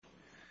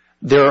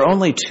There are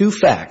only two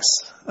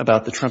facts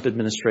about the Trump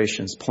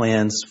administration's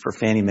plans for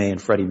Fannie Mae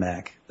and Freddie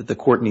Mac that the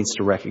Court needs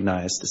to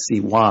recognize to see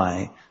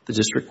why the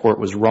District Court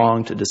was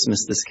wrong to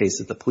dismiss this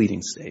case at the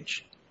pleading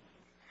stage.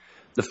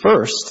 The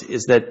first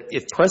is that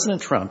if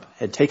President Trump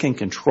had taken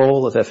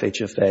control of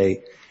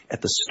FHFA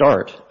at the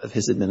start of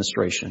his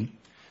administration,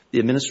 the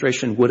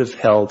administration would have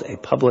held a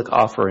public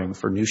offering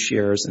for new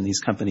shares in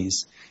these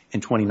companies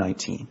in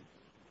 2019.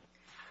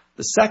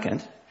 The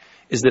second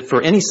is that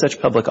for any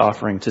such public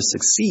offering to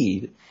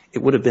succeed,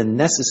 it would have been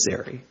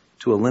necessary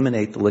to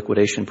eliminate the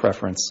liquidation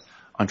preference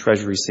on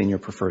Treasury senior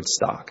preferred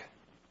stock.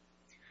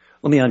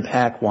 Let me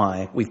unpack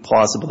why we've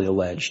plausibly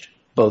alleged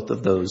both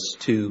of those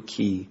two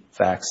key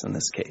facts in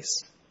this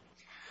case.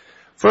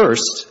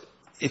 First,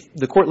 if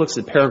the Court looks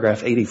at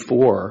paragraph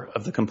 84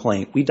 of the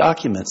complaint, we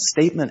document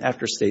statement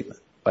after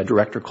statement by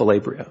Director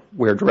Calabria,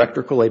 where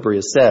Director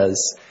Calabria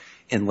says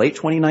in late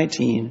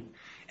 2019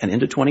 and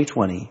into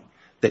 2020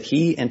 that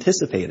he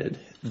anticipated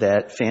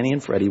that Fannie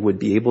and Freddie would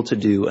be able to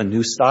do a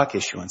new stock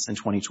issuance in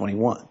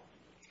 2021.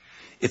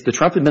 If the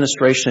Trump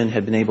administration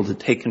had been able to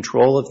take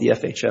control of the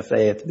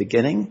FHFA at the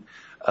beginning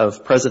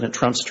of President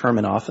Trump's term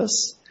in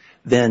office,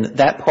 then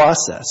that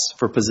process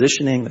for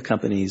positioning the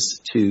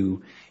companies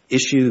to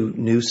issue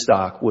new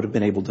stock would have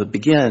been able to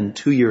begin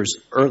 2 years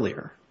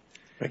earlier.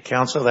 But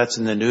counsel, that's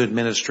in the new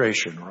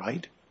administration,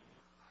 right?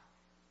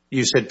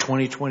 You said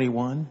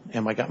 2021?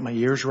 Am I got my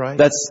years right?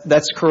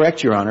 That's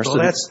correct, Your Honor. Well,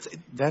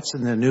 that's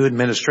in the new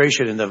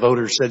administration, and the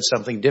voters said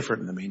something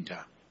different in the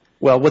meantime.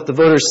 Well, what the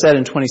voters said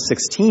in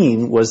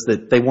 2016 was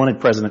that they wanted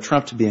President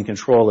Trump to be in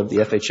control of the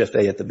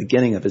FHFA at the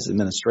beginning of his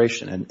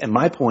administration. And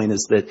my point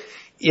is that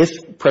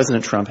if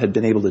President Trump had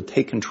been able to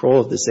take control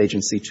of this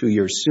agency 2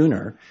 years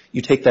sooner,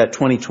 you take that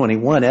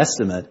 2021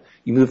 estimate,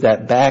 you move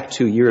that back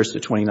 2 years to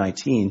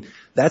 2019,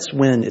 that's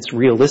when it's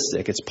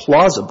realistic. It's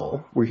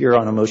plausible. We're here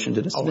on a motion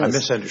to dismiss. Oh, I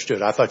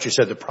misunderstood. I thought you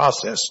said the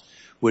process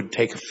would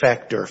take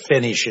effect or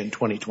finish in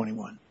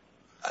 2021.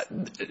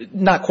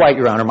 Not quite,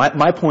 Your Honor.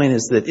 My point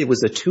is that it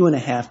was a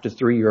 2.5 to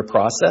 3 year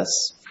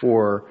process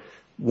for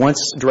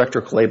once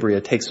Director Calabria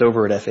takes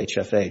over at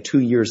FHFA 2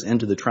 years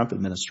into the Trump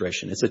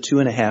administration. It's a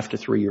 2.5 to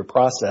 3 year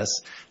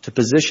process to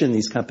position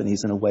these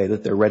companies in a way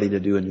that they're ready to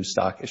do a new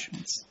stock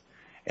issuance.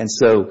 And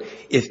so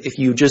if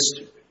you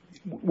just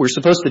we're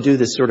supposed to do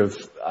this sort of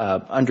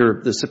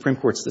under the Supreme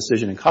Court's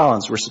decision in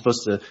Collins. We're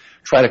supposed to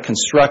try to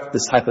construct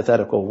this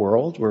hypothetical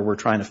world where we're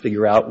trying to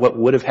figure out what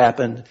would have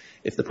happened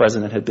if the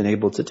President had been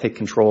able to take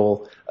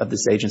control of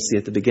this agency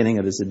at the beginning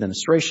of his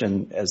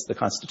administration as the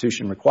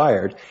Constitution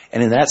required.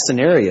 And in that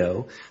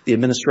scenario, the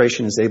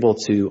administration is able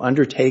to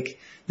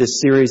undertake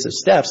this series of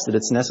steps that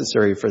it's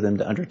necessary for them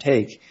to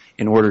undertake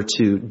in order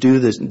to do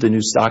the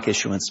new stock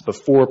issuance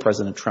before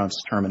President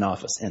Trump's term in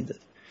office ended.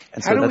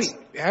 And so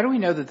how do we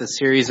know that the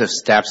series of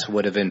steps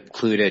would have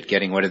included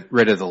getting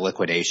rid of the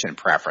liquidation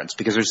preference?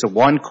 Because there's the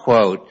one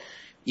quote,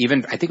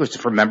 even I think it was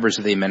from members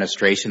of the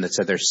administration that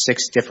said there's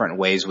 6 different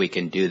ways we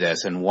can do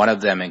this, and one of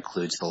them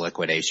includes the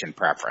liquidation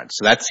preference.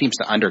 So that seems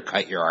to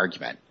undercut your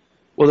argument.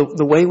 Well,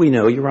 the way we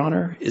know, Your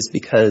Honor, is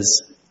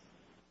because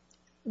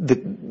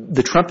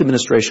the Trump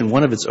administration,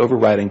 one of its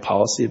overriding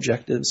policy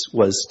objectives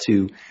was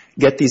to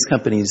get these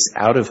companies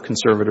out of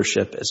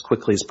conservatorship as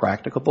quickly as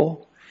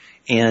practicable.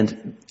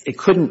 And it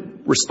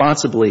couldn't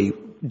responsibly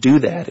do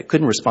that. It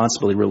couldn't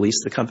responsibly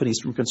release the companies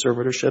from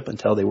conservatorship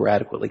until they were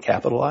adequately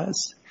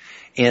capitalized.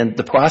 And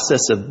the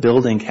process of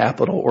building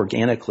capital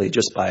organically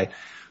just by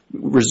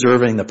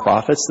reserving the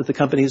profits that the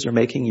companies are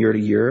making year to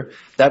year,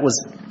 that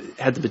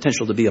had the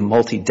potential to be a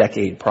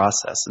multi-decade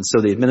process. And so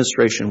the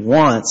administration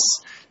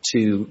wants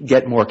to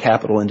get more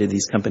capital into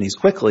these companies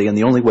quickly, and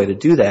the only way to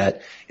do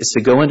that is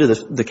to go into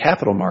the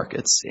capital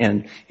markets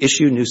and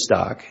issue new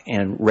stock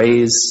and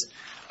raise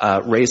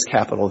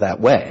capital that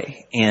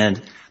way.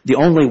 And the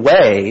only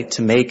way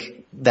to make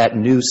that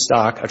new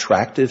stock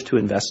attractive to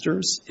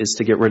investors is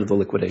to get rid of the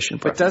liquidation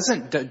preference.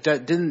 But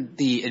didn't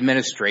the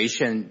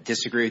administration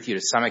disagree with you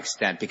to some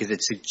extent? Because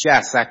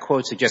that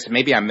quote suggests,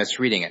 maybe I'm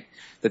misreading it,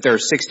 that there are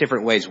 6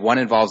 different ways. One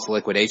involves the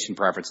liquidation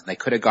preference, and they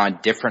could have gone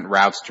different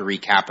routes to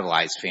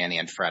recapitalize Fannie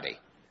and Freddie.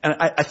 And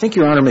I think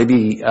Your Honor may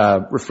be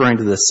referring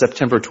to the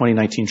September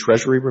 2019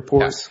 Treasury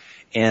report. Yes.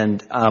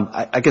 And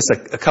I guess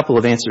a couple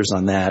of answers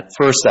on that.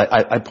 First,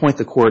 I point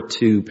the Court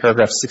to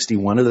paragraph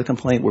 61 of the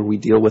complaint where we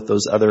deal with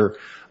those other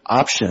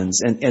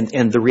options.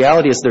 And the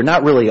reality is they're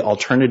not really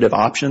alternative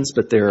options,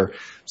 but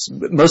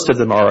most of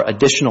them are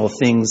additional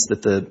things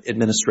that the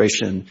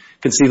administration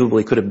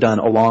conceivably could have done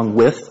along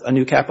with a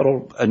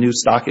new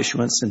stock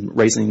issuance and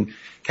raising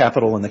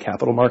capital in the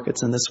capital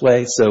markets in this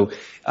way. So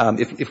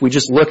if we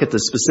just look at the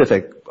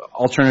specific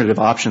alternative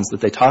options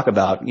that they talk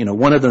about,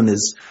 one of them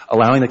is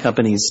allowing the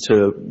companies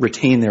to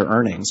retain their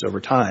earnings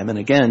over time. And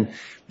again,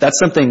 that's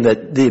something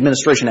that the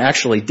administration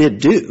actually did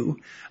do,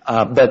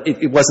 but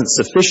it wasn't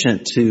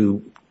sufficient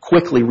to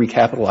quickly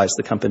recapitalize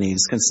the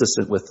companies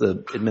consistent with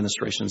the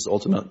administration's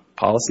ultimate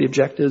policy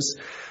objectives.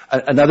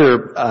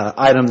 Another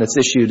item that's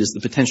issued is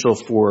the potential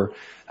for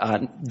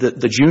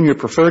the junior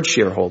preferred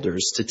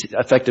shareholders to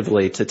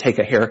effectively to take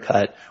a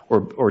haircut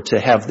or to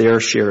have their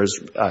shares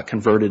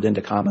converted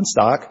into common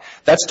stock.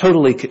 That's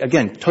totally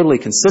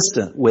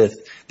consistent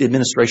with the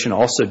administration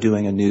also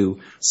doing a new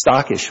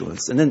stock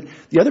issuance. And then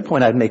the other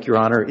point I'd make, Your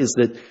Honor, is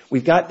that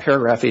we've got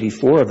paragraph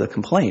 84 of the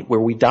complaint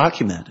where we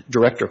document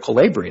Director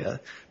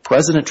Calabria,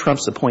 President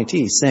Trump's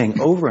appointee, saying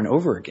over and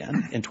over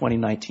again in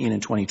 2019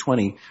 and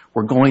 2020,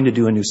 we're going to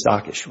do a new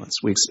stock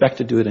issuance. We expect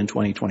to do it in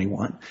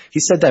 2021. He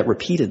said that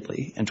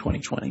repeatedly in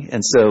 2020.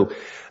 And so,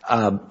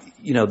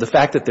 the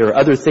fact that there are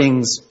other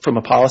things from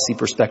a policy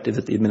perspective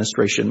that the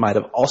administration might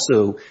have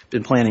also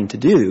been planning to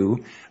do,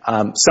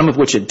 some of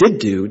which it did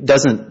do,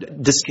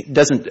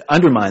 doesn't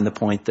undermine the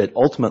point that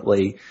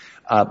ultimately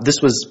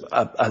this was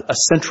a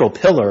central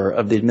pillar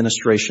of the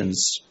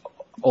administration's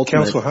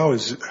ultimate. Counsel, how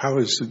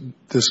is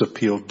this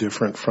appeal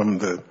different from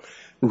the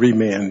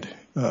remand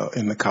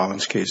in the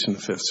Collins case in the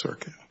Fifth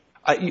Circuit?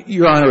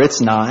 Your Honor,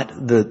 it's not.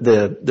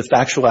 The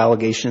factual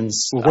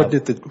allegations. Well, what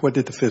did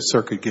the Fifth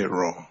Circuit get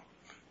wrong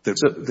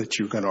that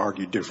you're going to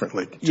argue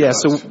differently? Yeah.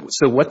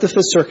 So what the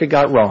Fifth Circuit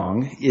got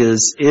wrong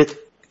is it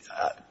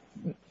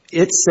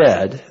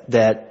said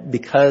that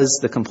because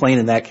the complaint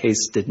in that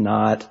case did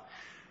not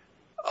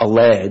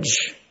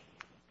allege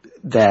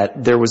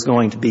that there was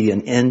going to be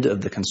an end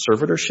of the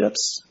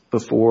conservatorships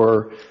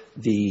before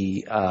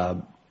the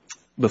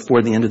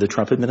end of the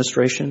Trump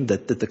administration,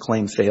 that the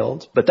claim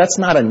failed. But that's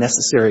not a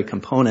necessary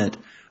component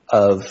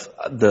of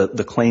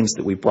the claims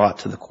that we brought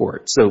to the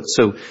court.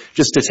 So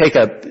just to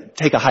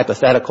take a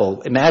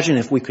hypothetical, imagine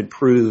if we could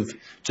prove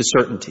to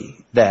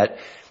certainty that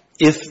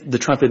if the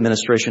Trump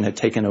administration had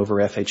taken over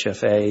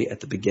FHFA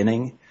at the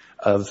beginning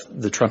of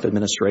the Trump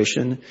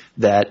administration,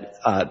 that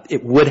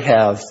it would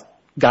have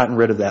gotten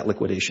rid of that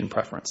liquidation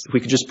preference. If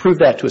we could just prove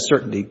that to a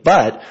certainty,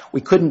 but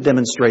we couldn't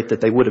demonstrate that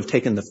they would have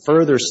taken the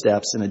further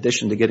steps in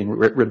addition to getting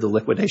rid of the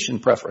liquidation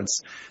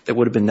preference that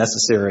would have been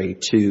necessary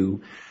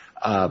to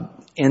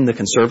end the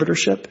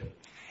conservatorship.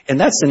 In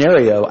that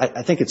scenario,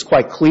 I think it's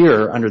quite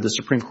clear under the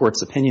Supreme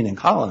Court's opinion in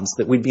Collins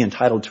that we'd be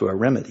entitled to a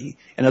remedy.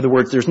 In other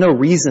words, there's no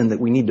reason that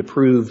we need to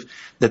prove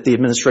that the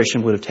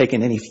administration would have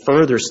taken any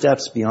further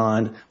steps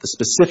beyond the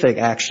specific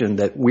action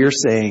that we're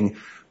saying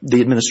the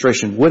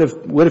administration would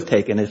have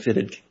taken if it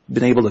had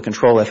been able to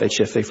control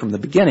FHFA from the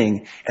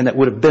beginning, and that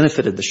would have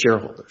benefited the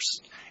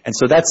shareholders. And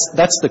so that's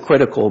the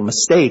critical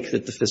mistake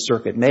that the Fifth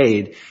Circuit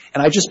made.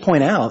 And I just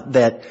point out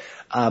that,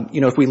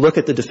 if we look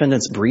at the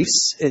defendant's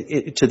briefs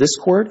to this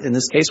court in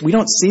this case, we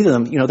don't see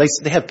them,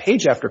 they have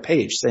page after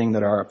page saying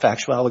that our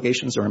factual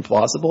allegations are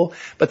implausible,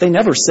 but they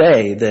never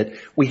say that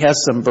we have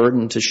some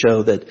burden to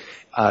show that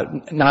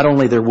not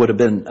only there would have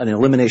been an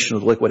elimination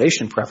of the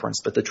liquidation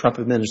preference, but the Trump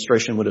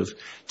administration would have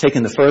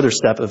taken the further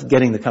step of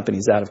getting the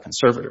companies out of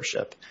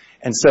conservatorship.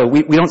 And so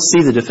we don't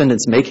see the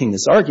defendants making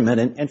this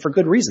argument, and for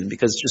good reason,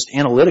 because just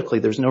analytically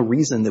there's no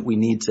reason that we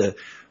need to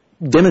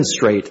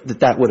demonstrate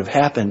that that would have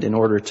happened in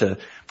order to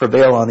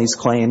prevail on these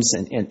claims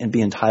and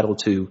be entitled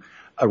to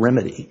a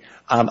remedy.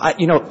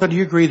 But do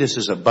you agree this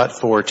is a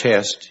but-for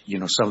test?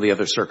 Some of the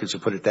other circuits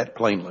have put it that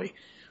plainly.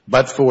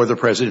 But for the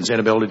President's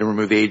inability to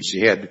remove the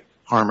agency had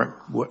harm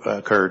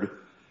occurred.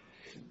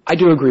 I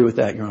do agree with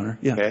that, Your Honor.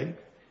 Yeah. Okay.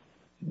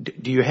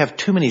 Do you have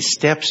too many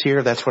steps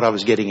here? That's what I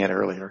was getting at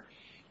earlier.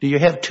 Do you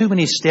have too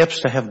many steps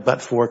to have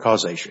but-for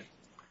causation?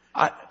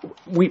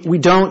 We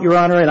don't, Your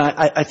Honor, and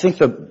I think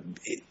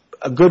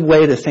a good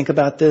way to think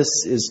about this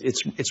is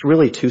it's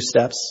really two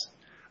steps.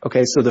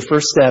 Okay, so the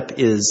first step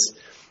is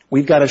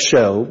we've got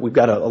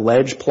to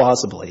allege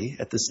plausibly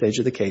at this stage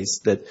of the case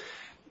that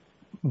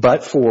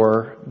but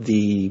for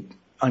the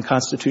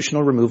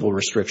unconstitutional removal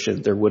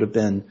restriction, there would have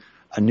been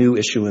a new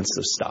issuance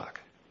of stock.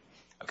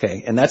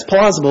 Okay, and that's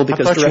plausible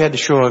because I thought you had to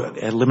show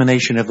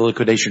elimination of the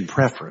liquidation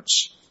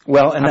preference.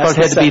 Well, and I thought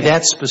it had to be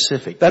that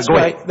specific. That's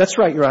right. That's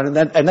right, Your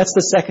Honor. And that's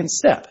the second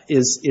step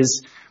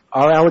is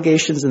our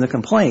allegations in the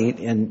complaint,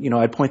 and,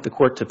 I'd point the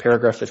Court to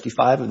paragraph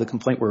 55 of the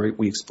complaint where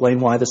we explain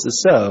why this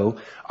is so.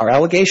 Our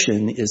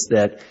allegation is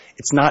that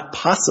it's not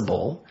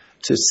possible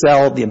to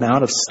sell the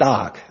amount of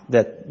stock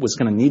that was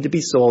going to need to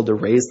be sold to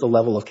raise the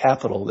level of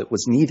capital that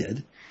was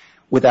needed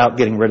without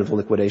getting rid of the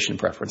liquidation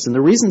preference. And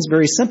the reason is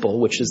very simple,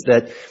 which is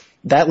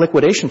that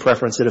liquidation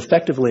preference, it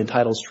effectively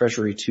entitles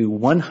Treasury to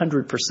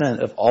 100%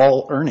 of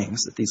all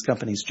earnings that these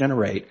companies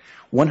generate,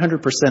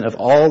 100% of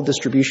all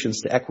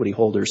distributions to equity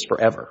holders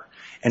forever.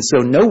 And so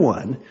no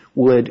one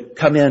would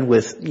come in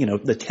with,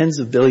 the tens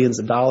of billions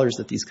of dollars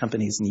that these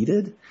companies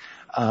needed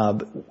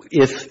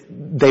if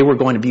they were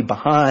going to be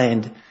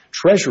behind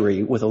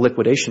Treasury with a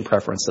liquidation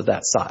preference of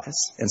that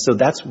size. And so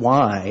that's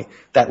why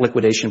that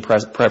liquidation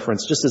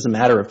preference, just as a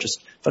matter of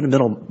just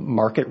fundamental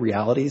market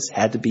realities,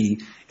 had to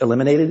be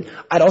eliminated.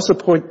 I'd also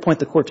point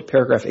the Court to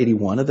paragraph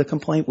 81 of the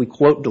complaint. We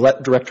quote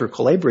Director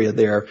Calabria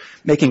there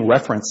making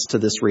reference to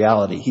this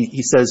reality.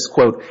 He says,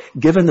 quote,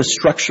 given the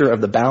structure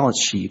of the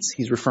balance sheets,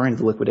 he's referring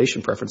to the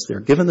liquidation preference there,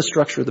 given the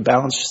structure of the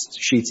balance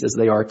sheets as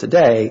they are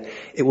today,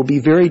 it will be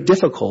very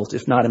difficult,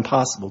 if not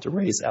impossible, to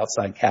raise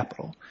outside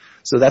capital.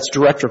 So that's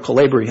Director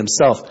Calabria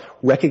himself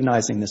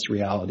recognizing this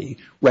reality,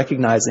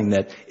 recognizing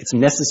that it's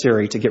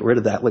necessary to get rid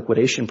of that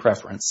liquidation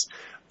preference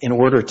in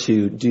order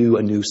to do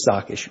a new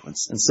stock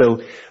issuance. And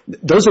so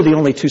those are the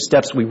only two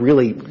steps the Court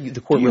really has.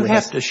 Do you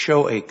have to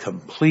show a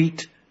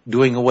complete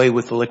doing away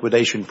with the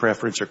liquidation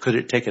preference, or could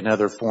it take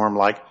another form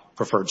like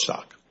preferred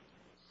stock?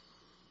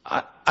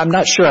 I'm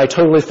not sure I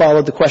totally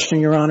followed the question,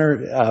 Your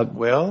Honor.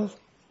 Well,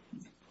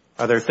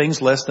 are there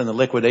things less than the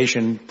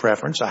liquidation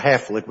preference, a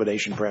half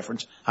liquidation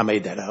preference? I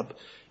made that up.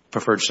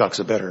 Preferred stock's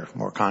a better,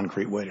 more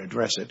concrete way to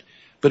address it.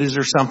 But is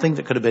there something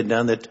that could have been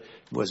done that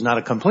was not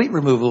a complete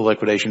removal of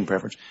liquidation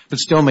preference, but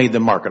still made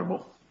them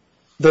marketable?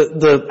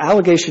 The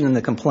allegation in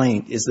the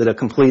complaint is that a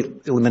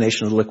complete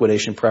elimination of the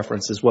liquidation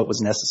preference is what was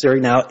necessary.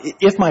 Now,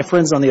 if my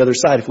friends on the other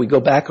side, if we go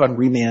back on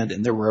remand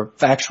and there were a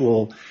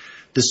factual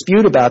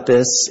dispute about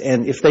this,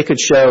 and if they could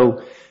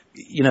show,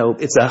 you know,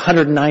 it's a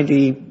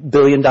 $190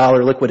 billion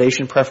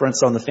liquidation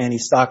preference on the Fannie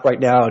stock right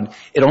now, and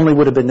it only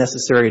would have been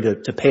necessary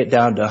to pay it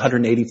down to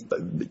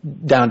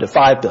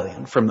 $5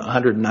 billion from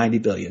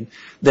 $190 billion,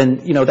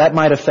 then, you know, that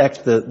might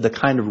affect the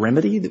kind of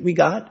remedy that we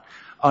got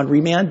on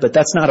remand, but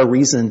that's not a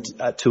reason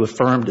to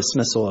affirm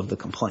dismissal of the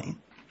complaint.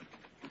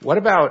 What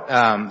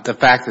about the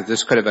fact that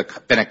this could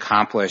have been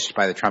accomplished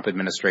by the Trump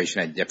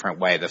administration in a different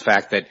way? The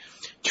fact that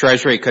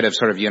Treasury could have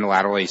sort of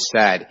unilaterally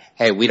said,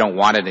 hey, we don't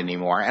want it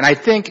anymore. And I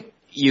think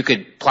you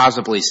could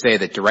plausibly say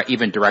that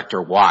even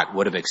Director Watt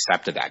would have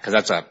accepted that, because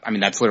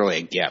that's literally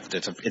a gift.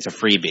 It's a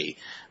freebie.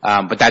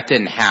 But that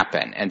didn't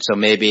happen. And so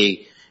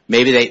maybe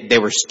they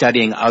were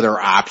studying other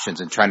options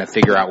and trying to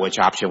figure out which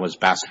option was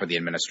best for the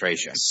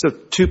administration. So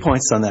 2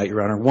 points on that,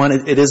 Your Honor. One,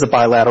 it is a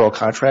bilateral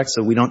contract,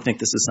 so we don't think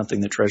this is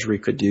something that Treasury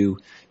could do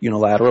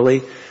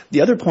unilaterally.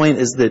 The other point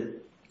is that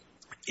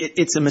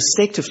it's a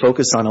mistake to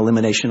focus on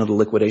elimination of the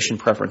liquidation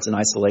preference in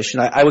isolation.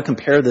 I would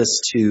compare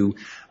this to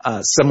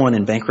someone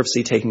in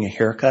bankruptcy taking a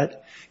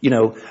haircut. You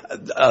know,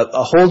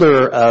 a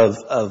holder of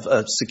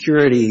a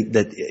security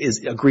that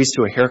agrees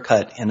to a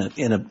haircut in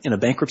a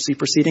bankruptcy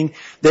proceeding,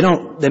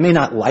 they may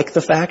not like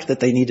the fact that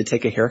they need to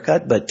take a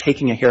haircut, but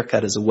taking a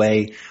haircut is a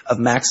way of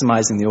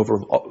maximizing the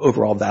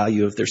overall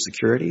value of their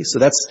security. So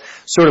that's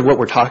sort of what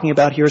we're talking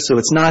about here. So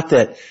it's not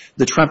that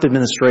the Trump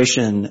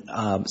administration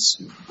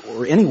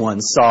or anyone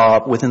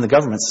within the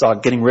government saw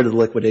getting rid of the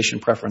liquidation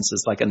preference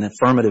as like an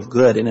affirmative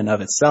good in and of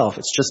itself.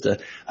 It's just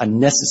a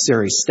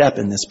necessary step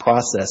in this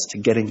process to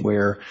getting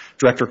where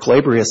Director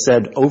Calabria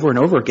said over and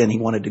over again he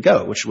wanted to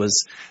go, which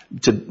was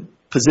to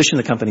position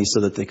the company so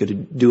that they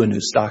could do a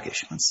new stock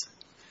issuance.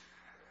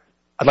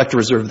 I'd like to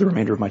reserve the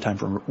remainder of my time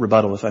for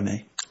rebuttal, if I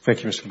may.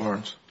 Thank you, Mr.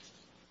 Barnes.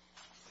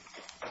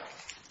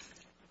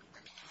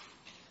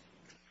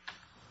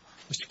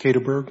 Mr.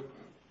 Caterberg.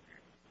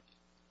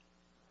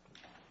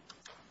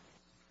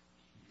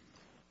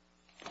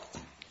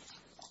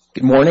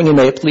 Good morning, and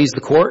may it please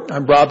the Court.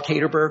 I'm Rob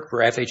Caterberg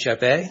for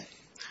FHFA.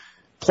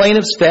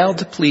 Plaintiffs failed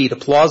to plead a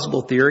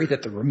plausible theory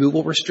that the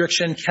removal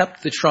restriction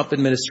kept the Trump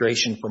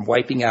administration from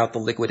wiping out the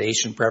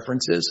liquidation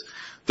preferences.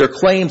 Their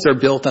claims are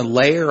built on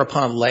layer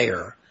upon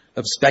layer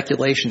of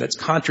speculation that's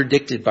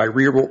contradicted by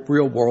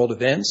real-world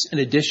events, in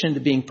addition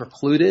to being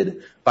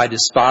precluded by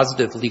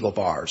dispositive legal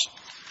bars.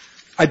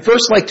 I'd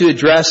first like to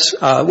address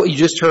what you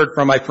just heard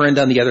from my friend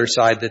on the other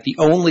side, that the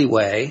only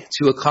way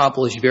to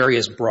accomplish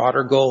various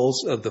broader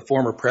goals of the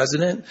former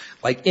president,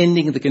 like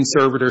ending the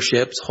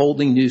conservatorships,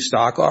 holding new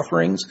stock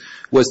offerings,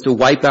 was to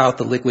wipe out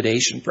the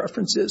liquidation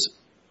preferences.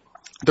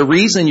 The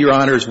reason, Your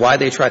Honors, why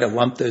they try to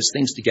lump those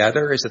things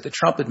together is that the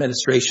Trump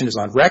administration is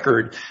on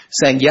record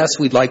saying, yes,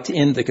 we'd like to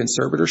end the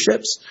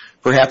conservatorships,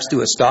 perhaps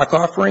do a stock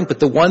offering, but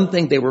the one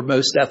thing they were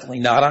most definitely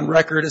not on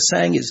record as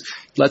saying is,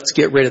 let's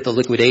get rid of the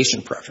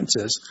liquidation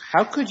preferences.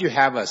 How could you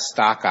have a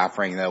stock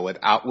offering, though, with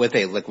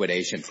a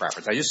liquidation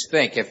preference? I just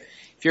think if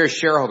you're a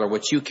shareholder,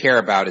 what you care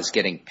about is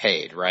getting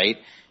paid, right,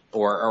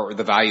 or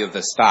the value of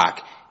the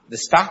stock. The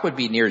stock would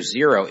be near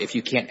zero if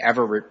you can't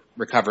ever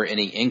recover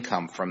any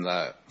income from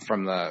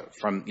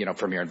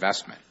your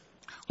investment.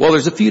 Well,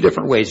 there's a few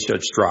different ways,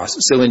 Judge Strauss.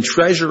 So in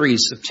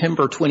Treasury's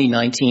September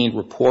 2019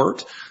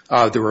 report,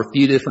 there were a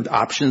few different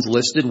options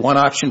listed. One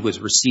option was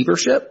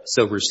receivership.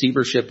 So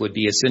receivership would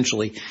be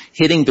essentially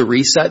hitting the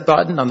reset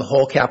button on the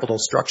whole capital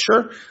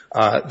structure.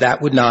 That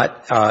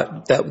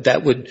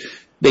would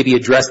maybe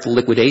address the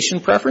liquidation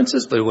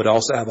preferences, but it would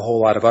also have a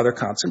whole lot of other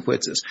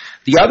consequences.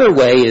 The other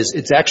way is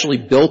it's actually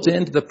built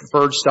into the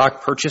preferred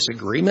stock purchase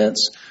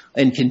agreements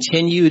and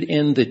continued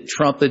in the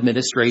Trump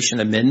administration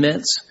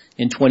amendments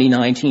in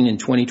 2019 and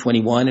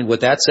 2021. And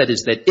what that said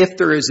is that if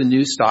there is a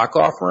new stock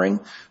offering,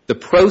 the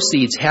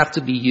proceeds have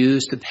to be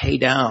used to pay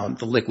down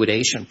the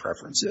liquidation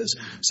preferences.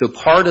 So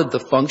part of the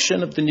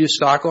function of the new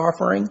stock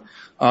offering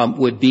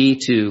would be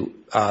to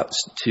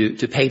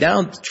pay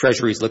down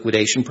Treasury's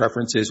liquidation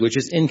preferences, which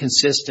is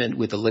inconsistent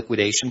with the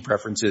liquidation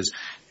preferences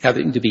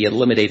having to be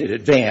eliminated in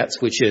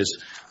advance, which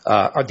is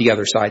the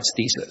other side's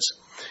thesis.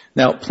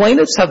 Now,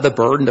 plaintiffs have the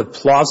burden of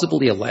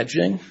plausibly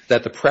alleging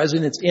that the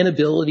President's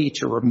inability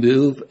to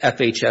remove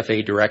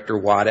FHFA Director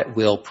Watt at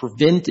will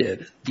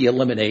prevented the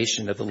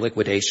elimination of the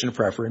liquidation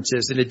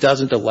preferences, and it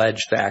doesn't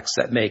allege facts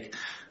that make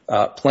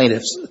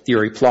plaintiffs'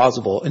 theory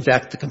plausible. In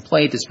fact, the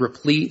complaint is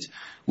replete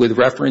with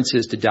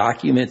references to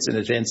documents and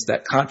events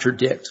that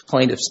contradict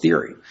plaintiffs'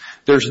 theory.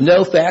 There's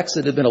no facts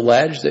that have been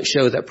alleged that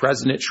show that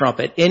President Trump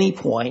at any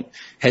point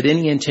had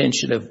any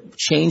intention of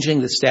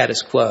changing the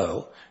status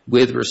quo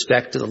with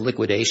respect to the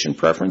liquidation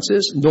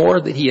preferences,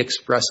 nor that he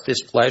expressed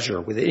displeasure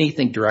with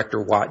anything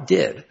Director Watt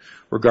did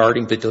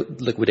regarding the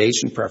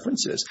liquidation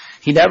preferences.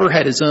 He never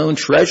had his own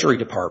Treasury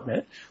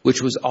Department,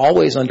 which was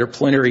always under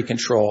plenary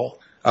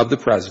control of the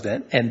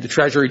President, and the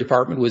Treasury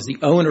Department was the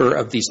owner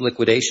of these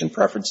liquidation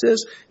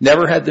preferences,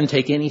 never had them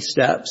take any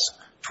steps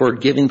toward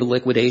giving the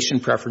liquidation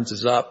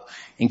preferences up,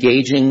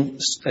 engaging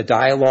a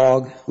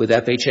dialogue with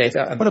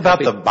FHA. What about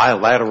the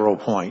bilateral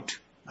point?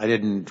 I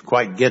didn't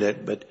quite get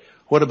it, but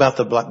what about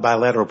the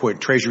bilateral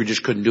point? Treasury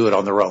just couldn't do it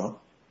on their own.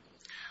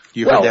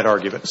 You heard that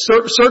argument.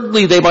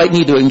 Certainly they might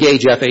need to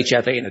engage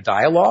FHFA in a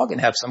dialogue and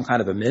have some kind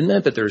of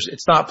amendment, but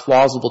it's not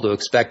plausible to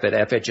expect that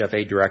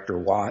FHFA Director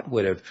Watt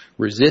would have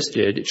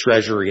resisted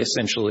Treasury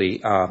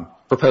essentially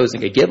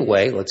proposing a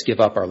giveaway. Let's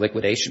give up our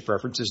liquidation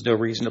preferences. No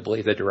reason to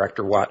believe that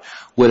Director Watt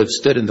would have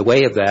stood in the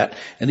way of that.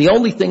 And the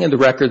only thing in the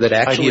record that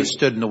actually... Might he have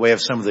stood in the way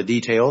of some of the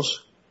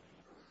details?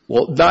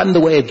 Well, not in the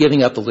way of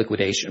giving up the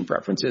liquidation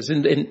preferences.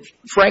 And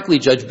frankly,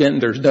 Judge Benton,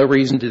 there's no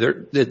reason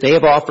that they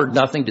have offered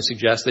nothing to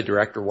suggest that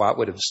Director Watt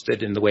would have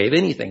stood in the way of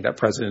anything that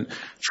President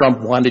Trump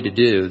wanted to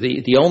do.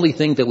 The only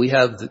thing that we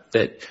have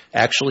that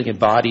actually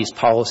embodies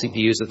policy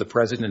views of the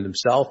President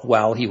himself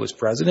while he was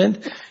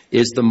President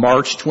is the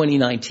March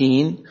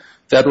 2019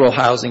 Federal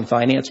Housing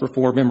Finance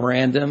Reform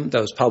Memorandum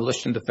that was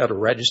published in the Federal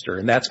Register.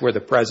 And that's where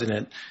the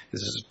President,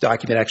 this is a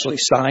document actually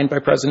signed by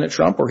President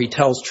Trump, where he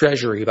tells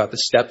Treasury about the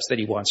steps that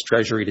he wants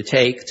Treasury to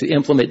take to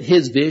implement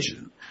his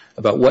vision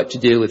about what to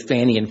do with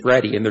Fannie and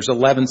Freddie. And there's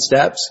 11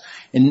 steps,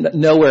 and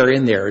nowhere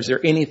in there is there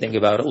anything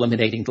about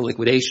eliminating the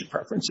liquidation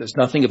preferences,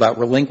 nothing about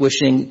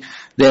relinquishing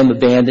them,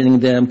 abandoning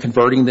them,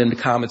 converting them to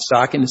common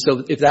stock. And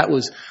so if that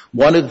was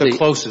one of the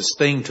closest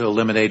thing to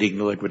eliminating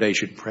the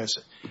liquidation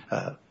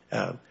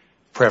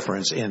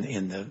preference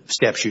in the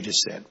steps you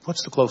just said.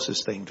 What's the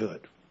closest thing to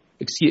it?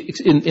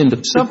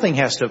 Something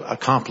has to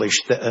accomplish,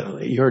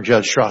 your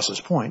Judge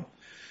Strauss's point,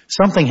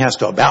 something has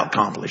to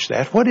accomplish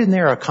that. What in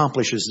there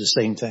accomplishes the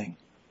same thing?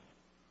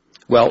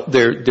 Well,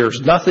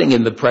 there's nothing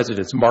in the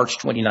President's March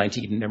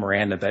 2019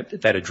 memorandum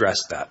that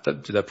addressed that.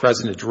 The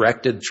President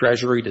directed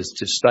Treasury to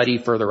study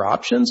further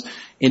options,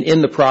 and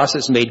in the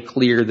process made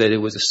clear that it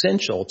was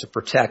essential to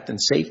protect and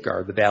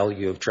safeguard the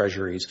value of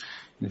Treasury's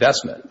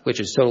investment, which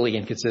is totally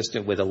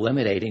inconsistent with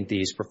eliminating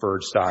these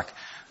preferred stock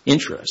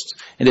interests.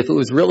 And if it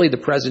was really the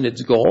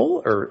President's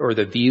goal or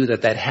the view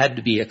that had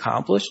to be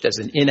accomplished as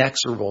an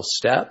inexorable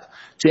step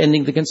to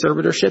ending the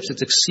conservatorships,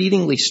 it's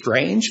exceedingly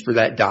strange for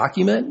that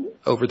document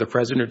over the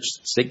President's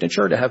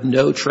signature to have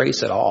no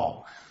trace at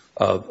all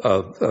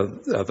of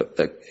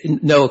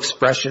no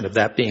expression of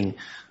that being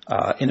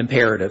an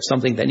imperative,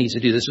 something that needs to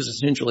do. This was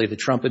essentially the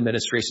Trump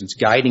administration's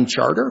guiding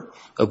charter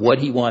of what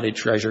he wanted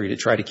Treasury to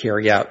try to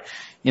carry out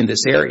in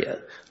this area.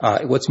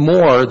 What's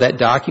more, that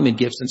document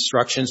gives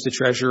instructions to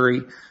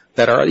Treasury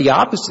that are the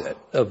opposite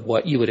of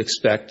what you would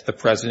expect the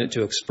President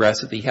to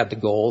express if he had the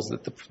goals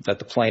that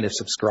the plaintiff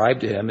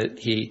subscribed to him.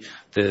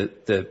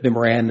 The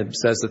memorandum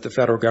says that the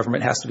federal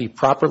government has to be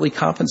properly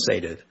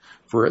compensated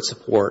for its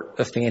support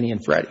of Fannie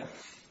and Freddie.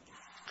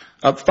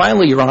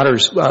 Finally, Your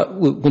Honors,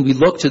 when we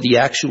look to the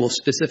actual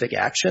specific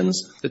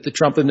actions that the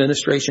Trump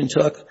administration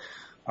took,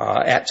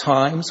 at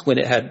times when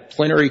it had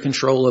plenary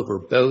control over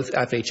both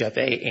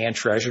FHFA and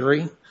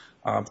Treasury,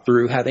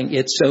 through having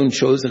its own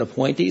chosen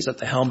appointees at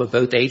the helm of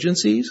both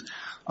agencies,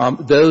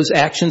 those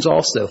actions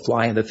also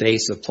fly in the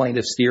face of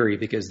plaintiff's theory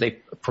because they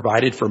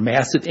provided for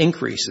massive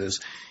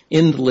increases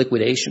in the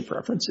liquidation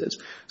preferences.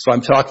 So I'm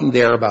talking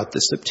there about the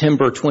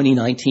September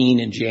 2019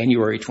 and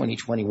January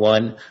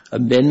 2021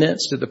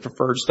 amendments to the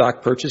preferred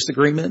stock purchase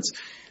agreements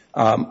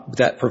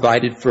that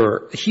provided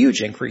for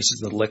huge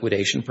increases in the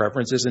liquidation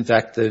preferences. In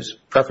fact, those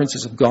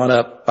preferences have gone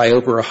up by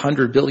over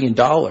 $100 billion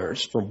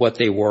from what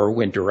they were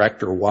when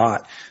Director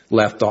Watt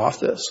left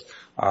office.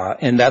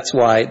 And that's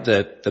why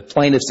the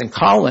plaintiffs in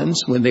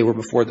Collins, when they were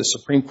before the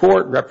Supreme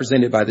Court,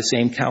 represented by the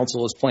same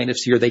counsel as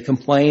plaintiffs here, they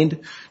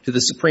complained to the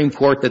Supreme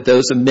Court that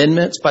those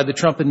amendments by the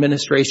Trump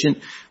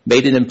administration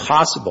made it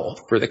impossible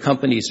for the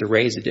companies to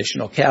raise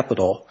additional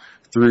capital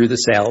through the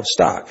sale of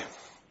stock.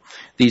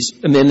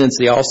 These amendments,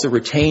 they also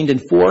retained and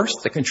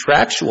enforced the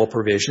contractual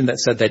provision that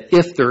said that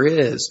if there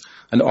is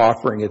an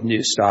offering of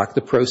new stock,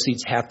 the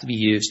proceeds have to be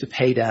used to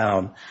pay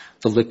down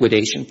the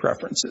liquidation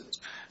preferences.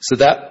 So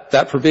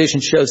that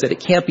provision shows that it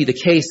can't be the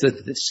case that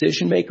the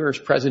decision makers,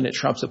 President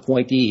Trump's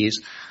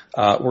appointees,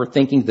 were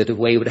thinking that the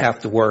way it would have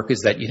to work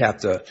is that you'd have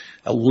to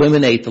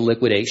eliminate the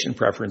liquidation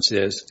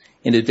preferences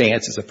in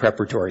advance as a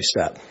preparatory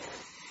step.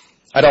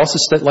 I'd also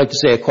like to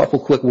say a couple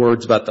quick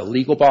words about the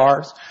legal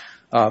bars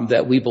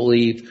that we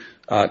believe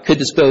could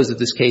dispose of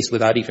this case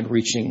without even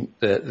reaching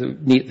the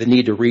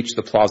need to reach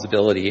the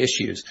plausibility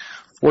issues.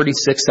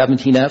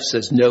 4617F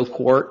says no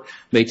court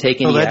may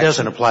take any action. Well, that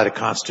doesn't apply to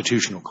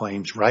constitutional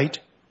claims, right?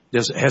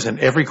 Hasn't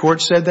every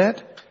court said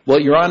that? Well,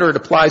 Your Honor, it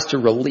applies to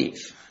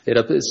relief.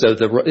 So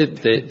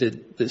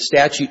the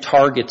statute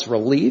targets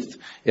relief.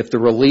 If the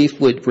relief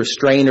would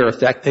restrain or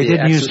affect the exercise. They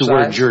didn't use the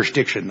word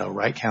jurisdiction, though,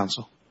 right,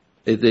 counsel?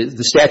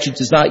 The statute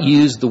does not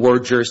use the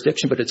word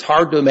jurisdiction, but it's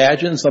hard to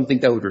imagine something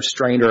that would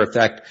restrain or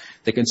affect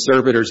the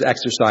conservator's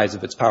exercise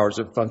of its powers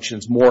or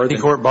functions more than...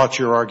 The court bought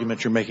your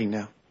argument you're making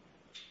now?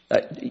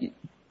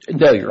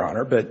 No, Your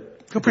Honor,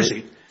 but... Go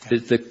proceed.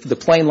 The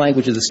plain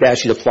language of the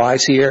statute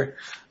applies here.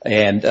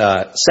 And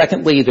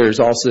secondly, there's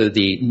also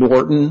the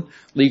Norton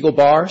legal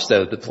bar.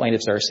 So the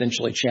plaintiffs are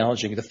essentially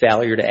challenging the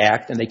failure to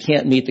act, and they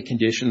can't meet the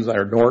conditions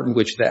under Norton,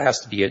 which there has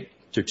to be a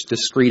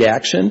discrete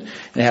action,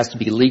 and it has to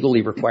be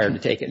legally required to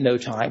take. At no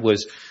time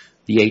was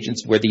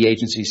where the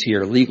agencies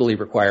here legally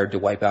required to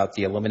wipe out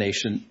the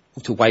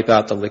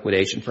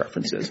liquidation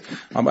preferences.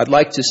 I'd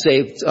like to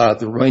save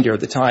the remainder of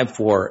the time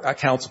for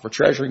counsel for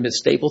Treasury, Ms.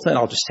 Stapleton.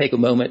 I'll just take a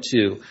moment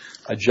to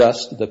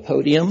adjust the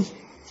podium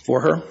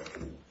for her.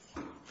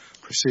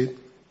 Proceed.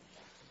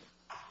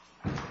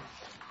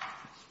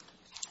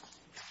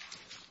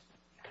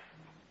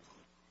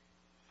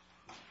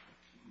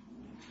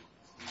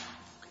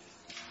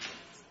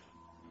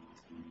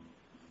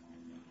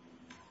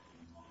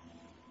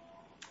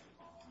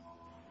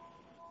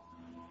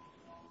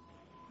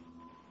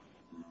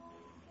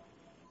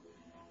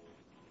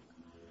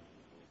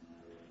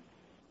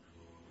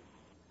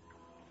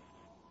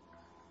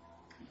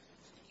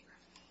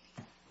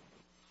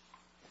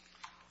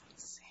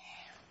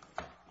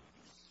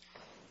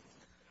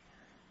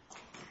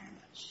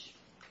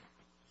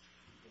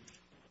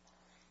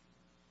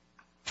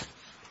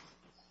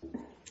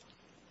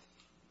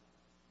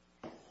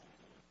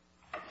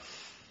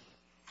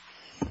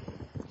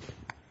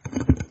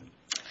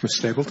 Ms.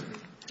 Stapleton.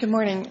 Good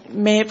morning.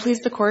 May it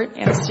please the Court,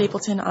 Anna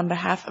Stapleton on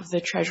behalf of the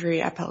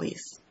Treasury appellees.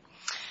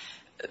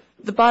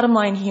 The bottom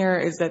line here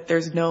is that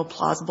there's no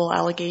plausible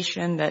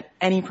allegation that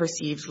any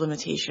perceived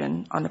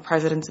limitation on the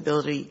President's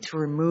ability to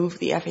remove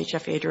the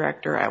FHFA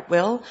director at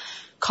will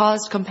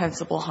caused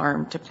compensable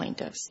harm to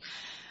plaintiffs.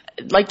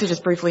 I'd like to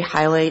just briefly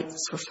highlight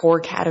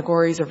four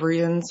categories of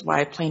reasons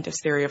why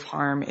plaintiffs' theory of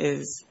harm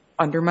is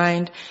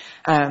undermined,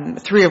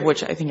 three of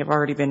which I think have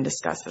already been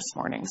discussed this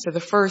morning. So the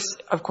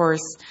first, of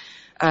course,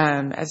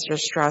 as Judge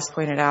Strauss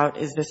pointed out,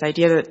 is this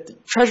idea that the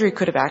Treasury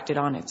could have acted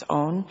on its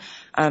own.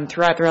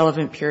 Throughout the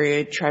relevant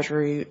period,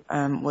 Treasury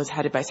was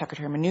headed by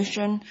Secretary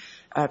Mnuchin,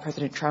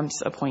 President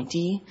Trump's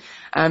appointee.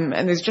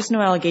 And there's just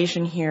no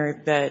allegation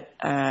here that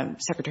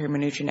Secretary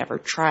Mnuchin ever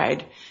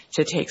tried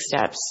to take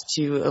steps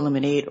to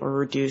eliminate or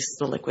reduce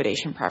the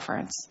liquidation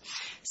preference.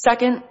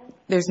 Second,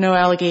 there's no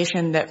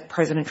allegation that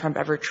President Trump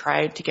ever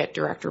tried to get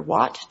Director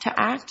Watt to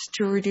act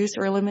to reduce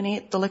or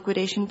eliminate the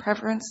liquidation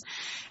preference.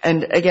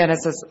 And again,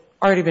 as has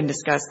already been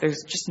discussed,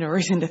 there's just no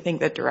reason to think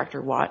that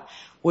Director Watt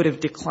would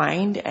have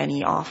declined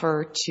any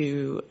offer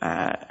to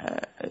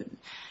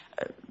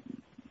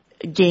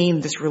gain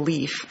this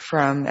relief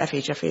from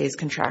FHFA's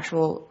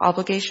contractual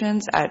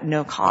obligations at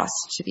no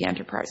cost to the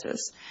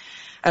enterprises.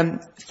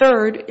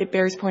 Third, it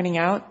bears pointing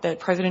out that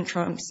President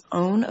Trump's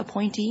own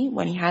appointee,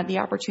 when he had the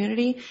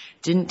opportunity,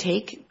 didn't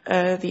take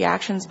the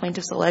actions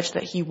plaintiffs alleged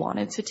that he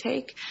wanted to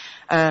take.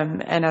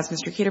 And as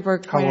Mr.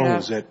 Kederberg pointed out— How long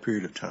was that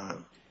period of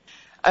time?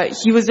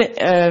 He was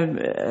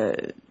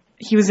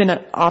in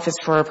office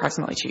for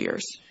approximately 2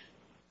 years,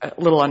 a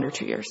little under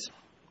 2 years.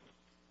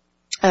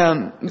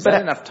 Is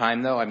that enough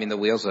time, though? I mean, the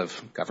wheels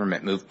of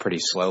government move pretty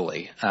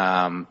slowly.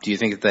 Do you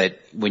think that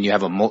when you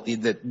have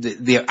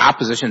the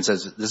opposition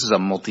says this is a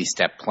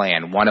multi-step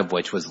plan, one of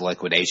which was the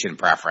liquidation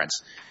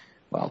preference?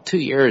 Well, 2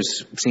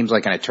 years seems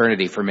like an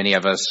eternity for many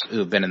of us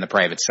who've been in the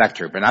private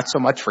sector, but not so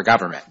much for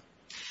government.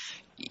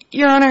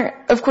 Your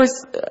Honor, of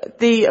course,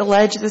 they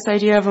allege this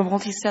idea of a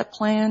multi-step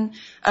plan.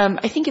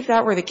 I think if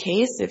that were the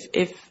case,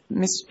 if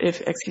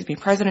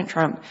President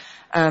Trump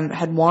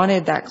had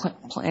wanted that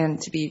plan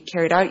to be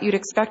carried out, you'd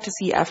expect to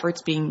see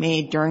efforts being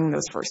made during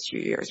those first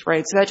few years,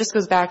 right? So that just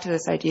goes back to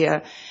this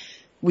idea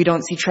we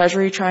don't see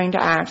Treasury trying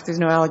to act. There's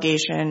no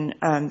allegation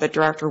that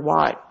Director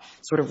Watt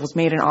sort of was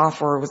made an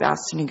offer or was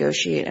asked to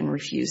negotiate and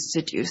refused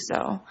to do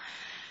so.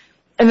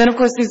 And then, of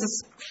course, there's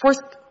this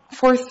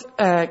fourth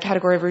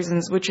category of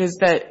reasons, which is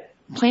that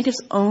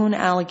plaintiffs' own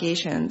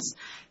allegations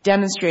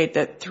demonstrate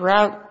that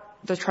throughout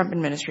the Trump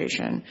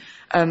administration,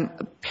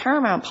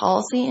 paramount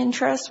policy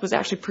interest was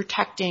actually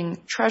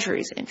protecting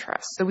Treasury's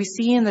interests. So we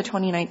see in the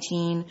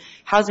 2019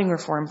 housing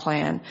reform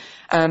plan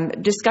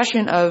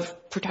discussion of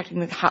protecting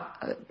the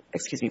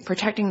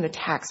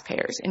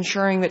taxpayers,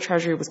 ensuring that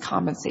Treasury was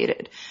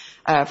compensated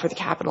for the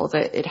capital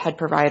that it had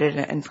provided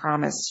and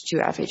promised to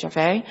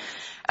FHFA.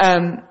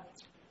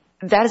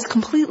 That is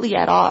completely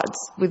at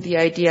odds with the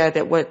idea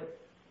that what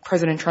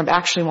President Trump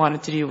actually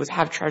wanted to do was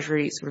have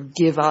Treasury sort of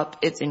give up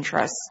its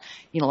interests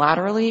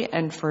unilaterally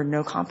and for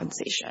no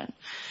compensation.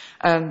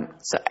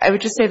 So I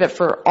would just say that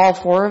for all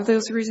four of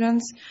those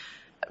reasons,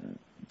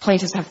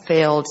 plaintiffs have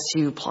failed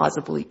to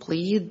plausibly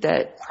plead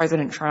that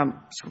President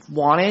Trump sort of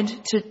wanted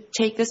to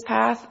take this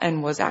path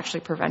and was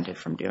actually prevented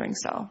from doing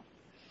so.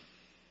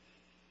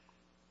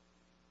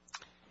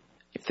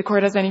 If the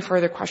Court has any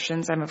further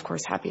questions, I'm of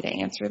course happy to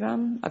answer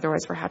them.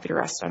 Otherwise, we're happy to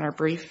rest on our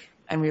brief,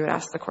 and we would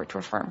ask the Court to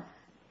affirm.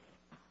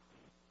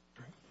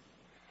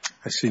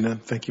 I see none.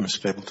 Thank you, Ms.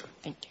 Stapleton.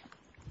 Thank you.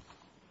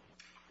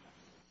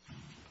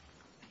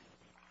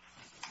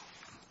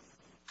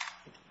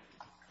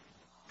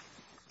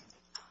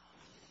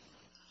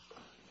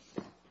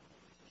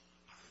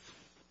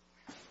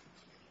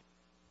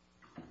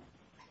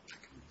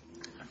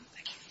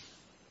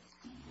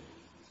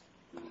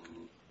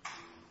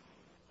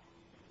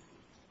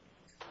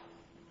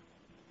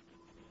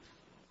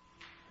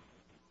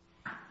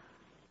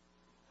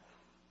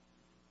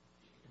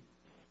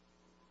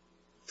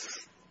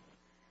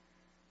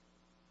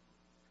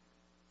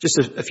 Just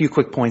a few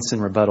quick points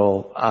in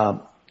rebuttal.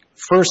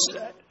 First,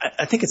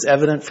 I think it's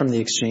evident from the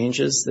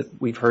exchanges that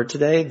we've heard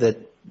today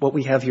that what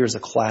we have here is a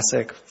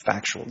classic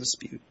factual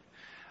dispute.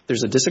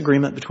 There's a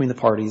disagreement between the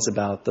parties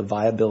about the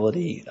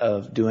viability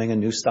of doing a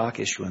new stock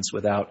issuance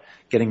without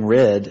getting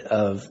rid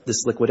of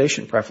this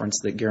liquidation preference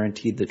that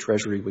guaranteed that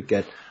Treasury would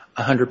get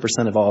 100%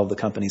 of all of the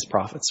company's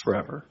profits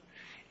forever.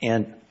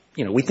 And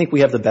we think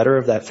we have the better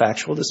of that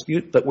factual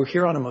dispute, but we're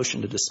here on a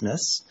motion to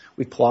dismiss.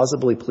 We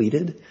plausibly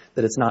pleaded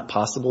that it's not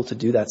possible to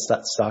do that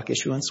stock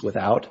issuance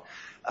without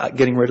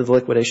getting rid of the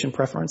liquidation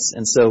preference.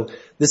 And so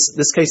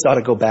this case ought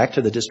to go back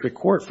to the district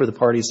court for the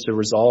parties to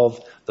resolve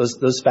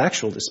those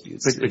factual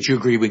disputes. But you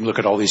agree we can look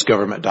at all these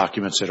government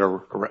documents that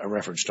are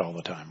referenced all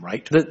the time,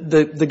 right?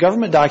 The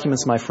government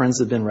documents my friends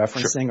have been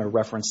referencing are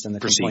referenced in the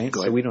complaint,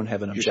 so we don't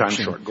have an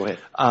objection. Your time's short. Go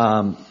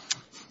ahead.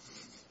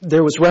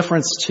 There was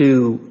reference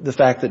to the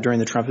fact that during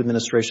the Trump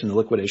administration, the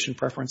liquidation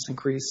preference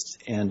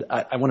increased, and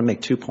I want to make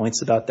 2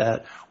 points about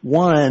that.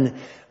 One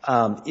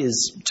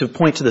is to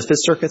point to the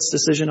Fifth Circuit's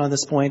decision on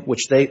this point,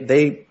 which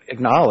they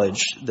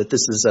acknowledge that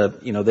this is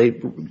they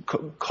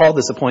call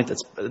this a point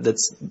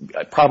that's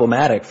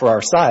problematic for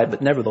our side,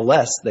 but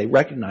nevertheless, they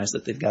recognize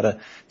that they've got to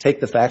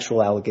take the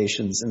factual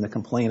allegations in the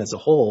complaint as a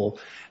whole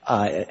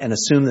and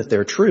assume that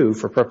they're true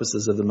for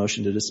purposes of the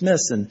motion to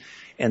dismiss, and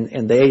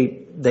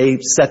they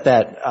set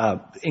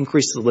that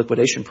increase the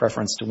liquidation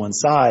preference to one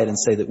side and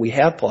say that we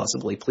have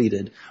plausibly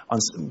pleaded on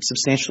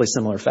substantially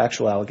similar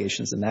factual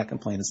allegations in that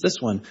complaint as this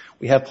one.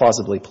 We have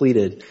plausibly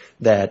pleaded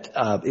that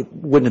it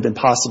wouldn't have been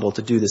possible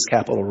to do this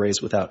capital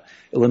raise without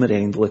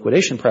eliminating the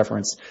liquidation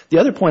preference. The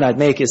other point I'd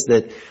make is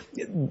that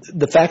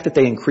the fact that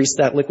they increased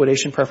that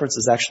liquidation preference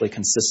is actually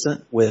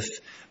consistent with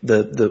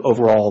the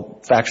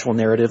overall factual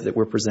narrative that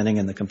we're presenting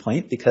in the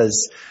complaint,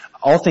 because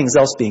all things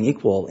else being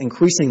equal,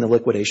 increasing the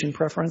liquidation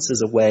preference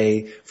is a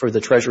way for the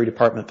Treasury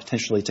Department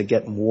potentially to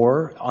get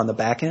more on the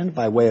back end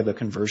by way of a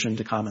conversion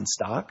to common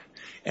stock.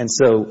 And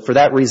so for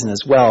that reason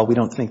as well, we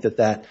don't think that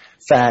that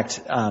fact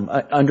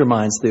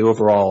undermines the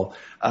overall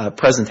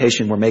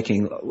presentation we're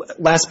making.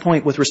 Last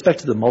point, with respect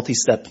to the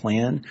multi-step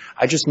plan,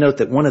 I just note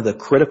that one of the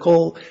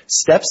critical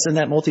steps in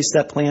that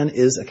multi-step plan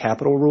is a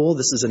capital rule.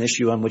 This is an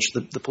issue on which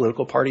the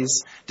political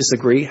parties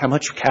disagree. How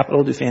much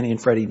capital do Fannie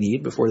and Freddie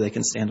need before they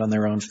can stand on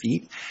their own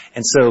feet?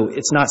 And so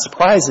it's not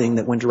surprising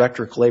that when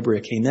Director Calabria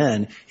came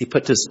in, he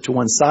put to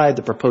one side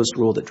the proposed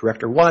rule that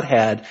Director Watt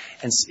had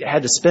and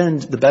had to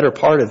spend the better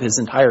part of his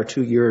entire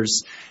 2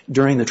 years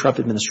during the Trump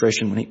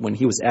administration when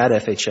he was at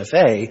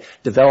FHFA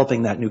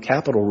developing that new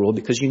capital rule,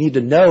 because you need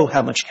to know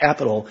how much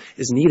capital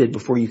is needed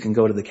before you can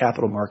go to the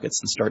capital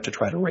markets and start to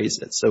try to raise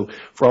it. So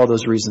for all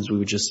those reasons, we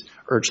would just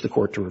urge the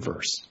Court to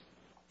reverse.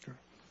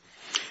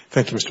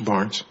 Thank you, Mr.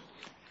 Barnes.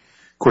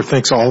 Court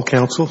thanks all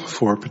counsel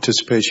for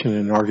participation in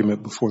an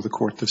argument before the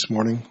Court this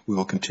morning. We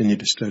will continue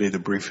to study the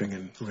briefing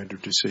and render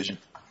decision.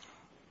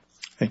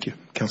 Thank you.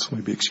 Counsel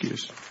may be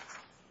excused.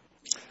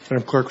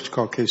 Madam Clerk, would you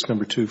call case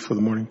number 2 for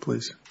the morning,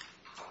 please?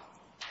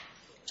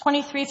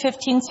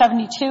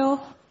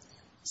 23-1572,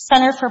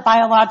 Center for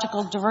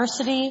Biological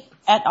Diversity,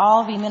 et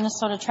al. v.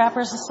 Minnesota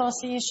Trappers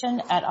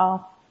Association, et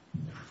al.